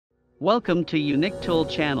Welcome to Unique Tool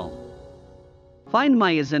channel. Find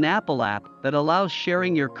My is an Apple app that allows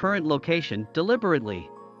sharing your current location deliberately.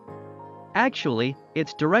 Actually,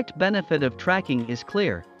 its direct benefit of tracking is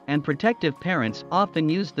clear, and protective parents often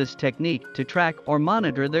use this technique to track or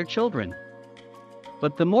monitor their children.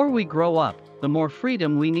 But the more we grow up, the more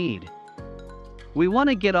freedom we need. We want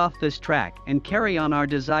to get off this track and carry on our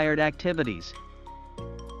desired activities.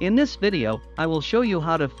 In this video, I will show you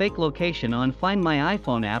how to fake location on Find My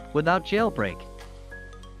iPhone app without jailbreak.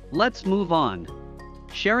 Let's move on.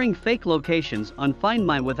 Sharing fake locations on Find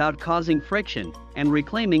My without causing friction and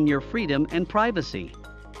reclaiming your freedom and privacy.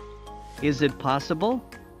 Is it possible?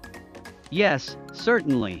 Yes,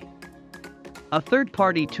 certainly. A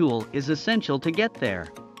third-party tool is essential to get there.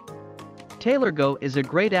 TaylorGo is a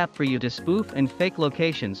great app for you to spoof and fake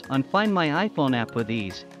locations on Find My iPhone app with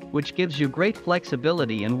ease, which gives you great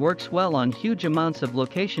flexibility and works well on huge amounts of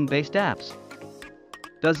location-based apps.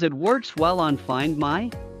 Does it works well on Find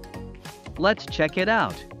My? Let's check it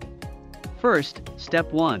out. First,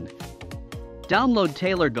 step 1. Download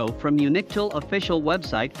TaylorGo from Unique Tool official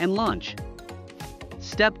website and launch.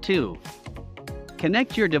 Step 2.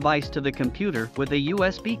 Connect your device to the computer with a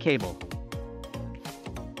USB cable.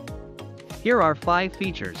 Here are 5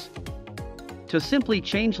 features. To simply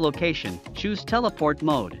change location, choose teleport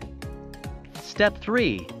mode. Step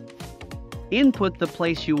 3. Input the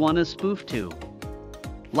place you want to spoof to,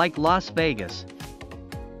 like Las Vegas.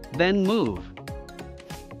 Then move.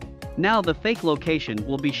 Now the fake location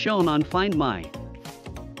will be shown on Find My.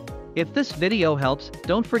 If this video helps,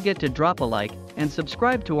 don't forget to drop a like and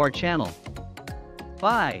subscribe to our channel.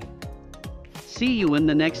 Bye. See you in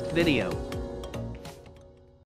the next video.